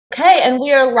Okay, and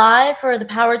we are live for the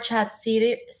Power Chat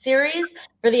series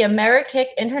for the Amerikick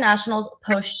Internationals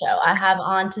post show. I have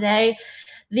on today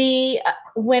the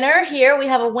winner here. We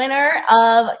have a winner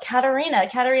of Katarina.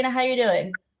 Katarina, how are you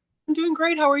doing? I'm doing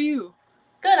great. How are you?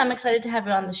 Good. I'm excited to have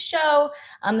you on the show.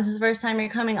 This is the first time you're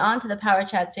coming on to the Power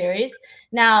Chat series.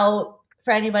 Now, for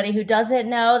anybody who doesn't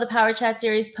know, the Power Chat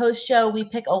series post show, we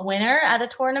pick a winner at a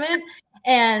tournament.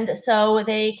 And so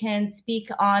they can speak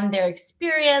on their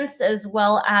experience as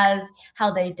well as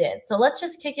how they did. So let's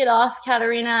just kick it off.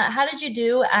 Katarina, how did you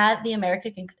do at the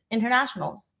American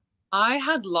Internationals? I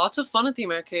had lots of fun at the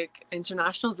Amerikick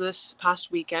Internationals this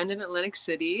past weekend in Atlantic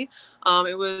City.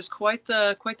 It was quite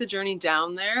the journey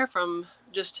down there from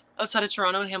just outside of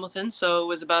Toronto and Hamilton. So it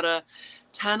was about a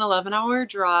 10-11 hour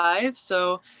drive.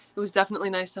 So it was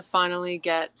definitely nice to finally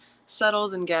get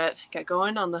settled and get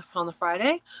going on the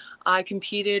Friday. I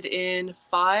competed in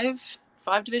five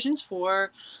divisions,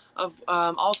 four of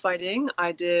all fighting.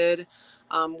 I did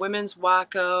women's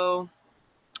WACO,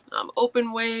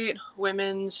 open weight,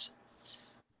 women's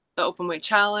the open weight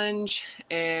challenge,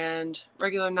 and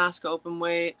regular NASCA open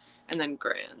weight, and then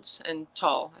grands and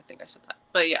tall. I think I said that,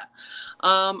 but yeah,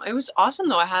 it was awesome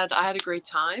though. I had a great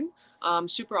time.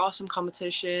 Super awesome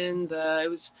competition. It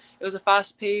was a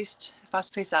fast paced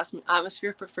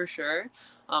atmosphere for sure.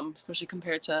 Especially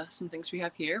compared to some things we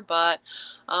have here, but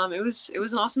it was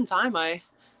an awesome time. I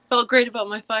felt great about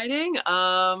my fighting.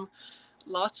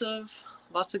 Lots of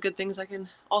lots of good things I can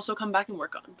also come back and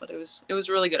work on, but it was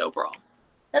really good overall.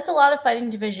 That's a lot of fighting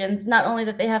divisions, not only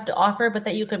that they have to offer, but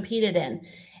that you competed in.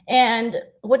 And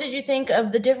what did you think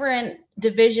of the different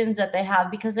divisions that they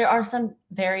have? Because there are some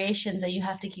variations that you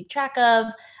have to keep track of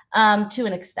to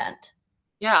an extent.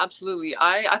 Yeah, absolutely.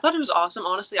 I thought it was awesome.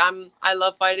 Honestly, I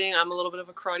love fighting. I'm a little bit of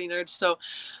a karate nerd, so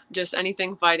just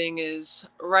anything fighting is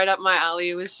right up my alley.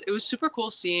 It was super cool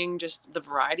seeing just the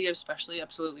variety, of, especially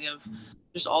absolutely of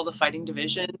just all the fighting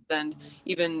divisions, and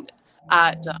even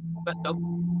at US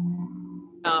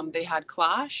Open, they had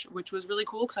Clash, which was really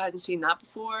cool because I hadn't seen that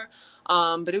before.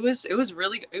 But it was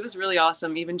really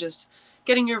awesome. Even just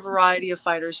getting your variety of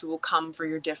fighters who will come for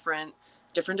your different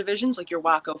divisions, like your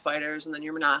WACO fighters, and then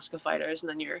your Manasca fighters, and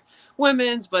then your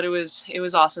women's. But it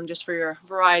was awesome just for your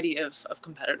variety of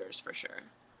competitors for sure.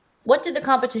 What did the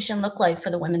competition look like for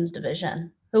the women's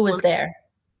division? Who was there?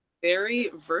 Very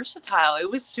versatile.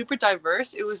 It was super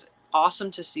diverse. It was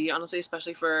awesome to see, honestly,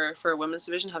 especially for a women's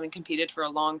division, having competed for a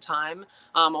long time,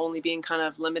 only being kind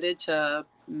of limited to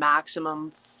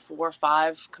maximum 4 or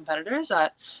 5 competitors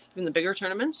at even the bigger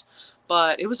tournaments.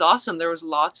 But it was awesome. There was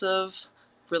lots of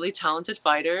really talented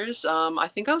fighters. I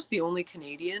think I was the only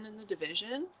Canadian in the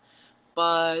division,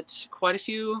 but quite a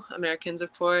few Americans,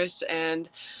 of course, and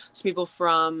some people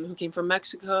from who came from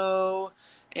Mexico,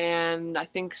 and I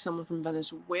think someone from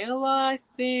Venezuela, I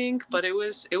think. But it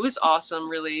was awesome,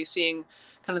 really seeing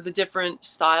kind of the different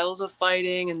styles of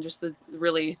fighting and just the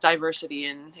really diversity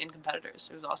in competitors.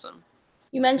 It was awesome.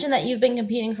 You mentioned that you've been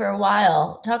competing for a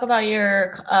while. Talk about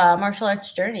your martial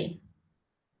arts journey.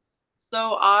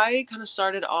 So I kind of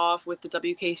started off with the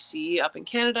WKC up in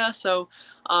Canada. So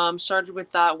started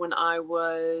with that when I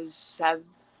was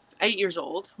 8 years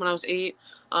old. When I was 8,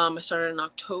 I started in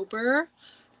October,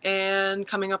 and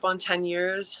coming up on 10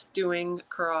 years doing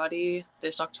karate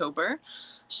this October.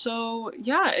 So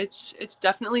yeah, it's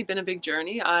definitely been a big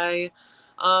journey. I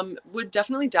would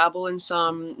definitely dabble in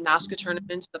some NASCA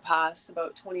tournaments the past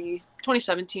about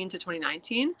 2017 to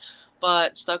 2019,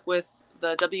 but stuck with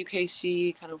the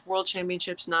WKC kind of World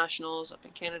Championships Nationals up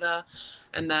in Canada,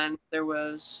 and then there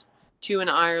was two in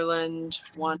Ireland,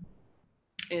 one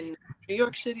in New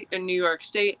York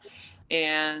State,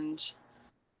 and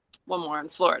one more in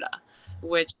Florida,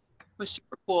 which was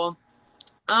super cool.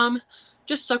 Um,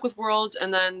 just stuck with Worlds,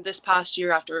 and then this past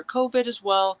year after COVID as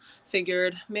well,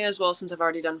 figured may as well, since I've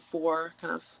already done 4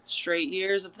 kind of straight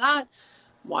years of that,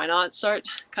 why not start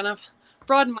kind of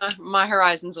broaden my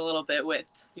horizons a little bit with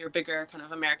your bigger kind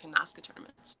of American NASCA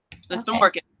tournaments. And it's been Okay.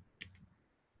 working.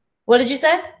 What did you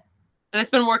say? And it's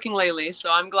been working lately,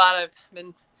 so I'm glad I've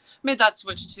been made that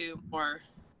switch to more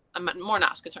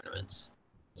NASCA tournaments.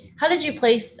 How did you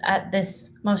place at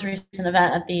this most recent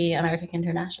event at the American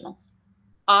Internationals?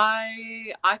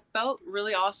 I felt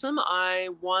really awesome. I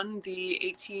won the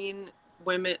 18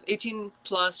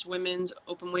 plus women's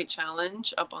open weight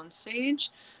challenge up on stage,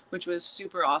 which was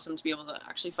super awesome to be able to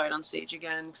actually fight on stage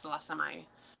again, because the last time I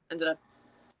ended up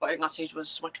fighting on stage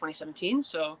was 2017.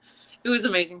 So it was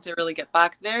amazing to really get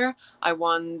back there. I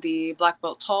won the black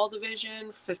belt tall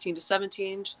division, 15 to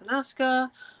 17, just the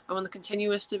NASCA. I won the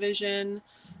continuous division,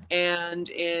 and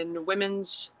in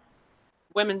women's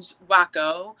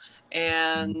WACO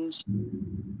and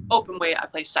open weight, I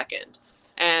placed second,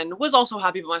 and was also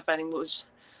happy. But my fighting was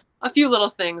a few little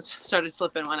things started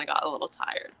slipping when I got a little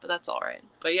tired, but that's all right.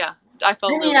 But yeah, I I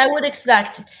felt mean, really I would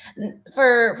expect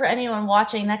for anyone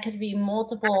watching that could be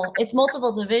multiple. It's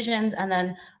multiple divisions and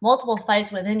then multiple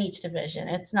fights within each division.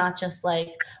 It's not just like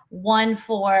one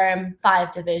form,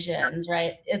 five divisions,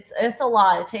 right? It's a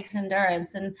lot. It takes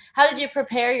endurance. And how did you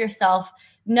prepare yourself,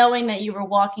 knowing that you were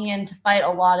walking in to fight a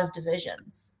lot of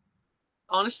divisions?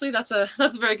 honestly, that's a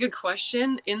very good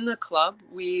question. In the club,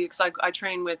 because I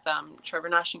train with Trevor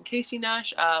Nash and Casey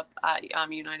Nash at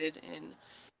United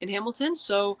in Hamilton.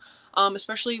 So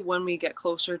especially when we get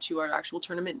closer to our actual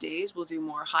tournament days, we'll do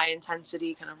more high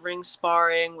intensity kind of ring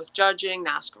sparring with judging,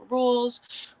 NASCAR rules,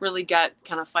 really get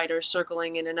kind of fighters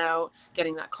circling in and out,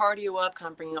 getting that cardio up, kind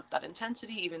of bringing up that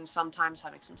intensity, even sometimes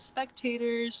having some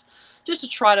spectators, just to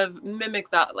try to mimic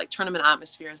that like tournament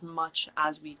atmosphere as much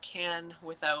as we can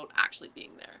without actually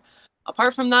being there.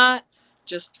 Apart from that,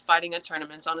 just fighting at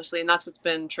tournaments, honestly, and that's what's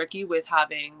been tricky with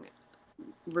having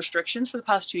restrictions for the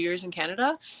past 2 years in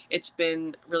Canada. It's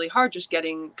been really hard just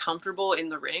getting comfortable in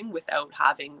the ring without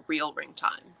having real ring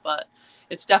time. But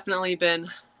it's definitely been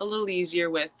a little easier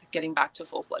with getting back to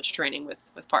full-fledged training with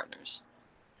partners.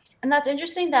 And that's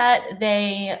interesting that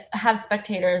they have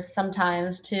spectators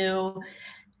sometimes to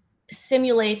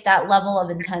simulate that level of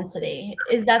intensity.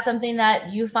 Is that something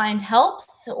that you find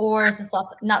helps, or is it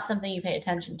not something you pay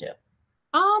attention to?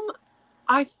 Um,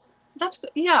 I that's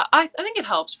yeah, I think it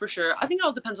helps for sure. I think it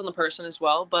all depends on the person as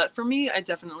well, but for me, it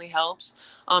definitely helps.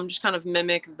 Just kind of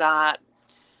mimic that.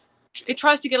 It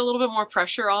tries to get a little bit more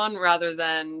pressure on rather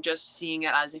than just seeing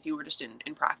it as if you were just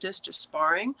in practice, just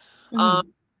sparring. Um,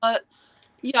 Mhm. but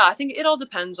yeah, I think it all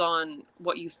depends on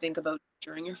what you think about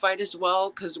during your fight as well.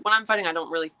 Because when I'm fighting, I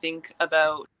don't really think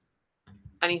about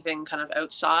anything kind of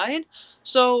outside.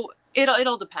 So it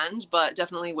all depends, but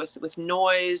definitely with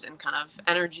noise and kind of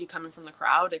energy coming from the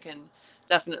crowd, it can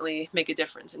definitely make a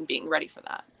difference in being ready for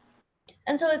that.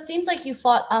 And so it seems like you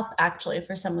fought up actually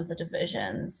for some of the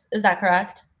divisions. Is that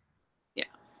correct? Yeah,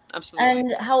 absolutely.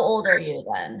 And how old are you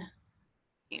then?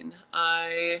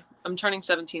 I'm turning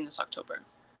 17 this October.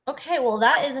 Okay, well,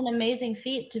 that is an amazing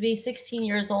feat to be 16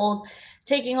 years old,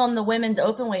 taking home the women's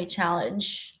open weight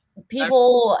challenge. I,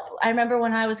 People, I remember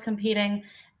when I was competing,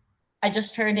 I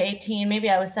just turned 18, maybe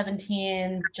I was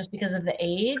 17 just because of the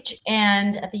age.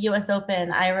 And at the US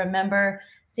Open, I remember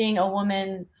seeing a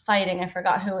woman fighting. I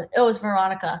forgot who it was,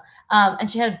 Veronica. And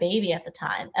she had a baby at the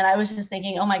time. And I was just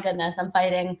thinking, oh my goodness, I'm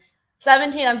fighting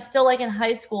 17. I'm still like in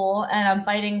high school and I'm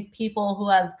fighting people who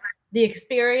have the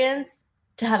experience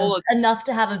to have well, enough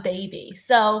to have a baby.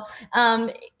 So,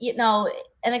 um, you know,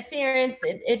 an experience,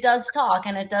 it does talk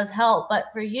and it does help. But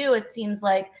for you, it seems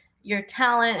like your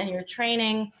talent and your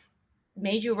training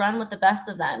made you run with the best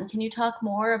of them. Can you talk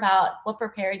more about what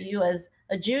prepared you as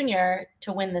a junior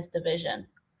to win this division?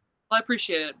 I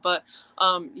appreciate it, but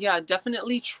yeah,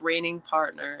 definitely training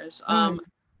partners. Mm,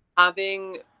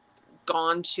 Having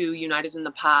gone to United in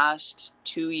the past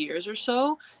 2 years or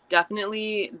so,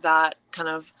 definitely that kind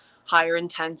of higher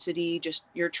intensity, just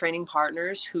your training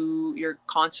partners who you're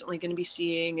constantly going to be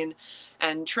seeing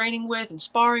and training with and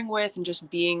sparring with and just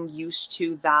being used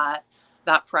to that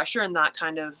pressure and that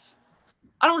kind of,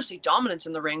 I don't want to say dominance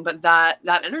in the ring, but that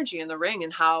energy in the ring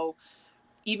and how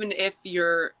even if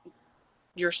you're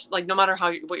like no matter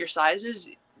what your size is,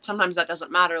 sometimes that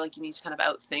doesn't matter. Like you need to kind of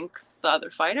outthink the other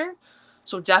fighter.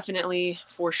 So definitely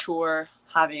for sure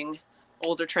having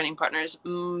older training partners.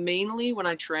 Mainly when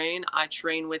I train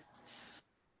with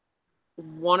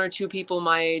one or two people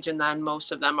my age, and then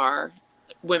most of them are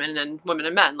women and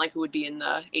men, like who would be in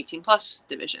the 18 plus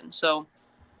division. So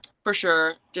for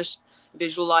sure, just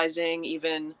visualizing,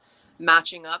 even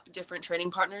matching up different training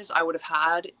partners I would have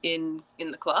had in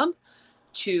the club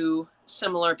to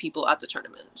similar people at the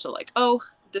tournament. So like, oh,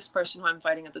 this person who I'm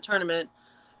fighting at the tournament,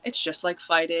 it's just like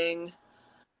fighting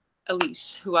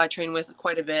Elise, who I train with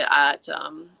quite a bit at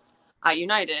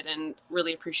United, and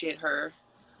really appreciate her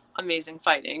amazing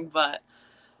fighting. But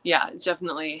yeah, it's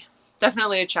definitely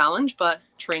a challenge, but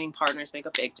training partners make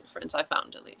a big difference. I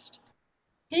found at least.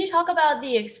 can you talk about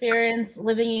the experience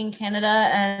living in Canada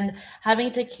and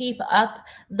having to keep up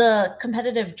the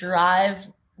competitive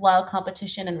drive while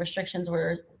competition and restrictions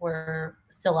were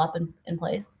still up in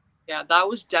place? Yeah, that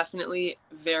was definitely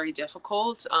very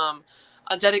difficult.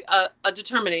 A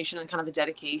determination and kind of a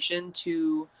dedication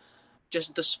to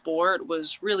just the sport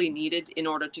was really needed in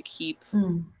order to keep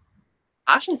Mm.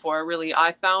 passion for it. Really,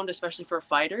 I found, especially for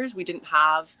fighters, we didn't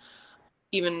have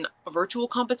even virtual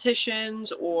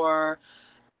competitions or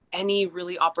any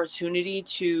really opportunity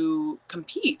to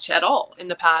compete at all in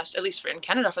the past, at least for in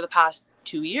Canada, for the past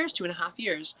 2 years, 2.5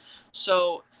 years.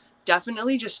 So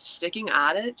definitely just sticking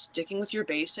at it, sticking with your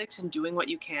basics and doing what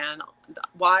you can.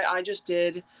 Why I just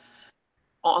did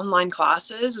online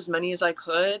classes, as many as I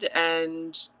could,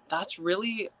 and that's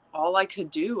really all I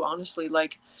could do, honestly.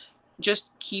 Like,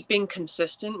 just keeping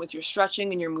consistent with your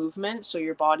stretching and your movement so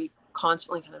your body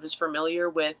constantly kind of is familiar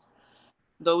with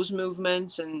those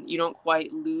movements and you don't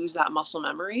quite lose that muscle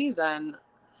memory, then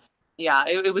yeah,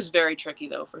 it was very tricky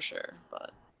though, for sure,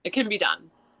 but it can be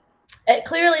done.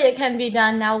 Clearly, it can be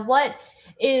done. Now, what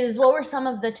were some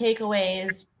of the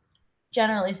takeaways,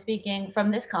 generally speaking, from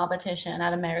this competition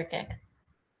at Amerikick?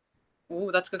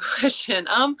 Ooh, that's a good question.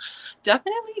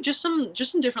 Definitely just some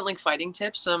different like fighting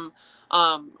tips, some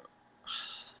um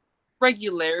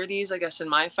regularities, I guess, in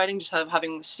my fighting, just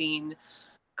having seen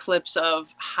clips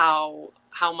of how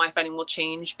my fighting will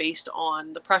change based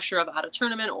on the pressure of at a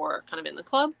tournament or kind of in the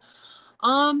club.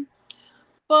 Um,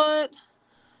 but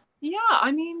yeah,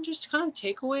 I mean, just kind of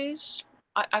takeaways.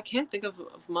 I can't think of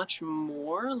much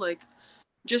more. Like,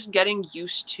 just getting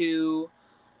used to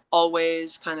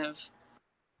always kind of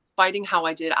fighting how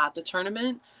I did at the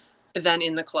tournament, then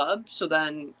in the club. So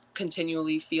then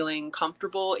continually feeling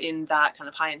comfortable in that kind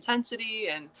of high intensity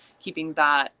and keeping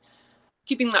that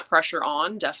keeping that pressure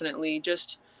on. Definitely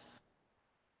just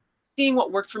seeing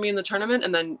what worked for me in the tournament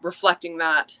and then reflecting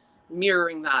that,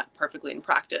 mirroring that perfectly in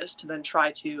practice to then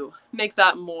try to make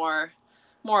that more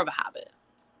of a habit.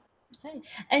 Okay.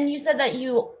 And you said that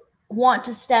you want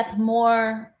to step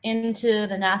more into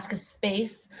the NASCA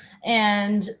space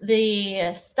and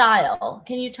the style.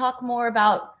 Can you talk more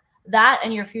about that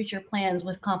and your future plans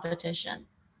with competition?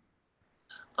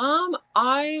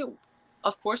 I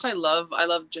of course I love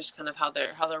just kind of how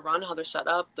they're run, how they're set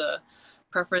up, the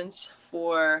preference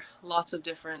for lots of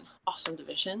different awesome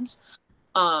divisions.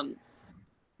 Um,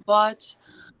 but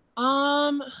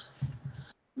um,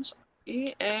 I'm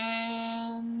sorry,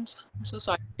 and I'm so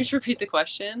sorry. Could you repeat the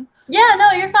question? Yeah,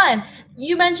 no, you're fine.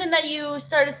 You mentioned that you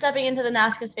started stepping into the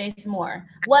NASCA space more.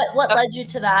 What led you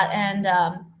to that and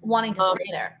wanting to Um,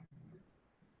 stay there?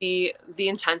 the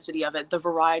intensity of it, the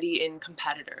variety in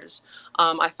competitors.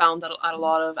 I found that at a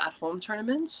lot of at home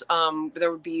tournaments,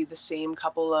 there would be the same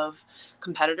couple of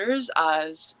competitors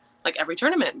as like every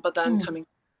tournament, but then Mm. coming,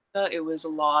 it was a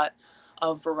lot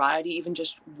of variety, even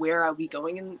just where I'd be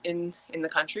going in the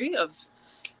country of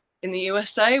in the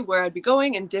USA, where I'd be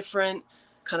going, and different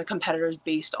kind of competitors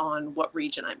based on what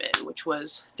region I'm in, which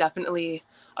was definitely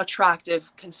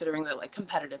attractive considering the like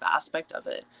competitive aspect of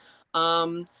it.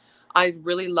 Um, I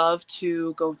really love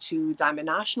to go to Diamond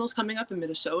Nationals coming up in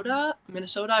Minnesota.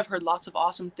 Minnesota, I've heard lots of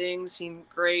awesome things, seen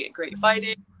great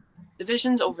fighting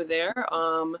divisions over there.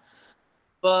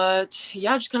 But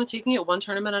yeah, just kind of taking it one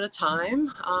tournament at a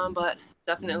time. But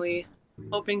definitely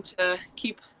hoping to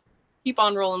keep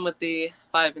on rolling with the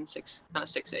 5 and 6 kind of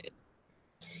 6 8.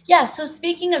 Yeah, so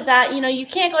speaking of that, you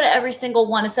can't go to every single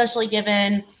one, especially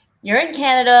given you're in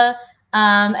Canada,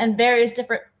 and various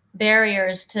different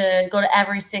barriers to go to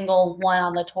every single one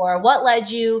on the tour. What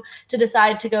led you to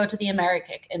decide to go to the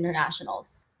Amerikick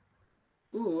Internationals?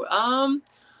 Ooh,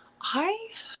 I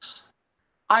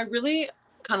I really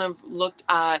kind of looked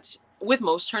at with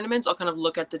most tournaments, I'll kind of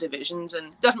look at the divisions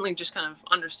and definitely just kind of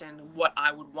understand what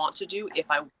I would want to do if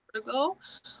I were to go.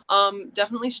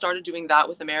 Definitely started doing that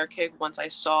with Amerikig once I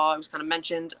saw it was kind of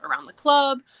mentioned around the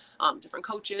club. Different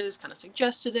coaches kind of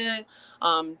suggested it.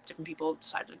 Different people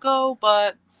decided to go,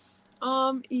 but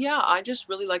yeah, I just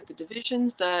really liked the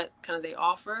divisions that kind of they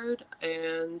offered,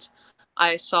 and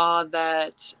I saw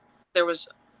that there was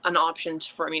an option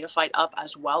for me to fight up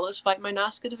as well as fight my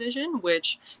NASCA division,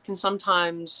 which can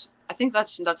sometimes I think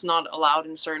that's not allowed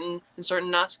in certain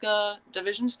NASCA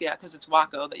divisions. Yeah, because it's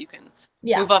WACO that you can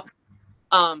Yeah. move up.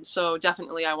 So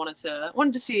definitely I wanted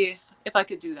to see if I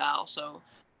could do that also.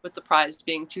 With the prize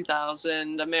being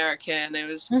 2,000 American, it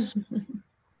was a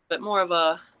bit more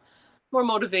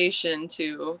motivation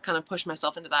to kind of push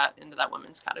myself into that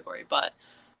women's category, but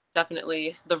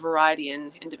definitely the variety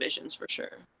in divisions for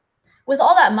sure. With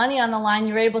all that money on the line,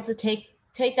 you're able to take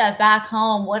that back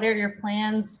home. What are your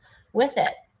plans with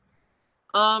it?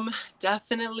 Um,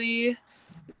 definitely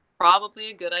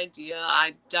probably a good idea.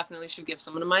 I definitely should give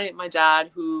someone to my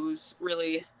dad who's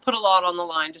really put a lot on the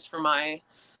line just for my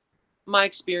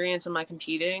experience and my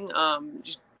competing.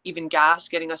 Just even gas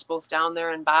getting us both down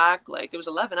there and back. Like it was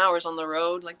 11 hours on the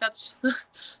road. Like that's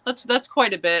that's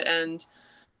quite a bit, and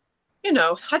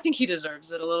I think he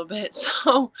deserves it a little bit.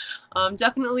 So,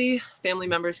 definitely family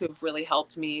members who have really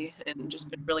helped me and just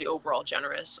been really overall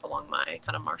generous along my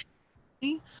kind of martial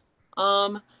journey.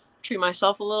 Um, treat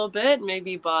myself a little bit,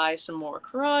 maybe buy some more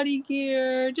karate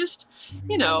gear, just,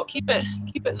 keep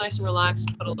it nice and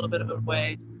relaxed, put a little bit of it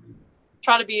away.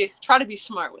 Try to be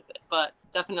smart with it, but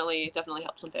definitely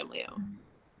help some family out.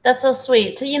 That's so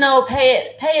sweet to,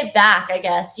 pay it back, I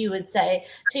guess you would say,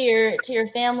 to your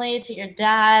family, to your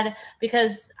dad,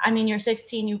 because I mean, you're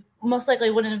 16, you most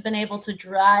likely wouldn't have been able to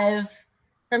drive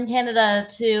from Canada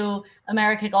to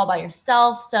America all by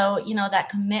yourself. So, that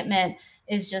commitment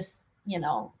is just,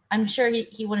 I'm sure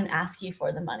he wouldn't ask you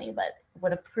for the money, but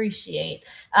would appreciate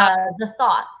Uh, the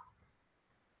thought.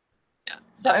 yeah,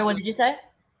 Sorry, what absolutely. did you say?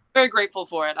 Very grateful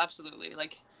for it. Absolutely.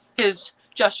 Like his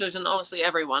gestures and honestly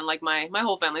everyone, like my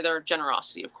whole family, their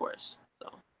generosity, of course. So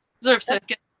deserves to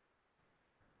get.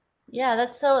 Yeah,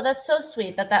 that's so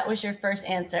sweet that that was your first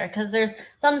answer, because there's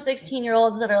some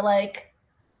 16-year-olds that are like,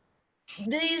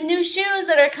 these new shoes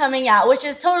that are coming out, which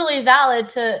is totally valid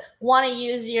to want to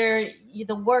use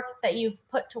the work that you've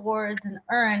put towards and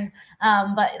earned.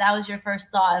 But that was your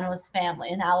first thought, and it was family.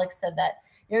 And Alex said that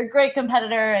you're a great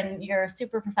competitor and you're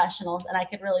super professional, and I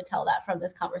could really tell that from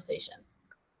this conversation.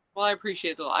 Well, I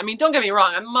appreciate it a lot. I mean, don't get me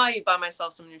wrong. I might buy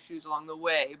myself some new shoes along the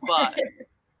way, but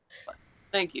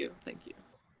thank you, thank you.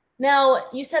 Now,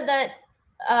 you said that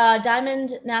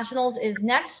Diamond Nationals is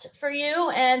next for you,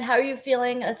 and how are you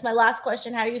feeling? That's my last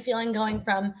question. How are you feeling going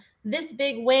from this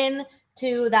big win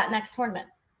to that next tournament?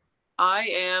 I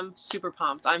am super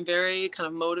pumped. I'm very kind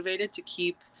of motivated to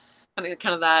keep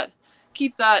that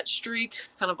streak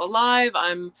kind of alive.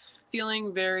 I'm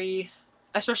feeling very,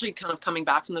 especially kind of coming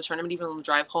back from the tournament, even on the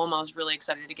drive home, I was really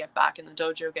excited to get back in the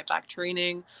dojo, get back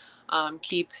training,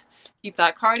 keep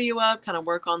that cardio up, kind of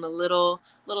work on the little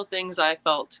things I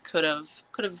felt could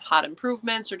have had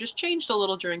improvements or just changed a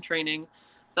little during training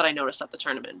that I noticed at the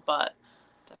tournament. But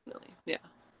definitely, yeah.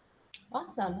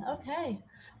 Awesome. Okay.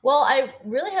 Well, I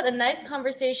really had a nice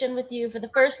conversation with you for the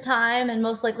first time, and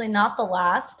most likely not the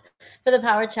last, for the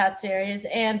Power Chat series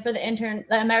and for the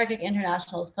American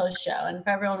Internationals post show. And for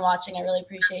everyone watching, I really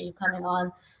appreciate you coming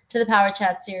on to the Power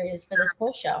Chat series for this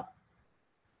post show.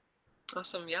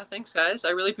 Awesome. Yeah, thanks guys. I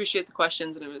really appreciate the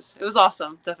questions and it was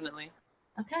awesome, definitely.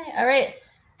 Okay. All right.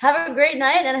 Have a great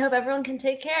night, and I hope everyone can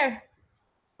take care.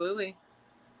 Absolutely.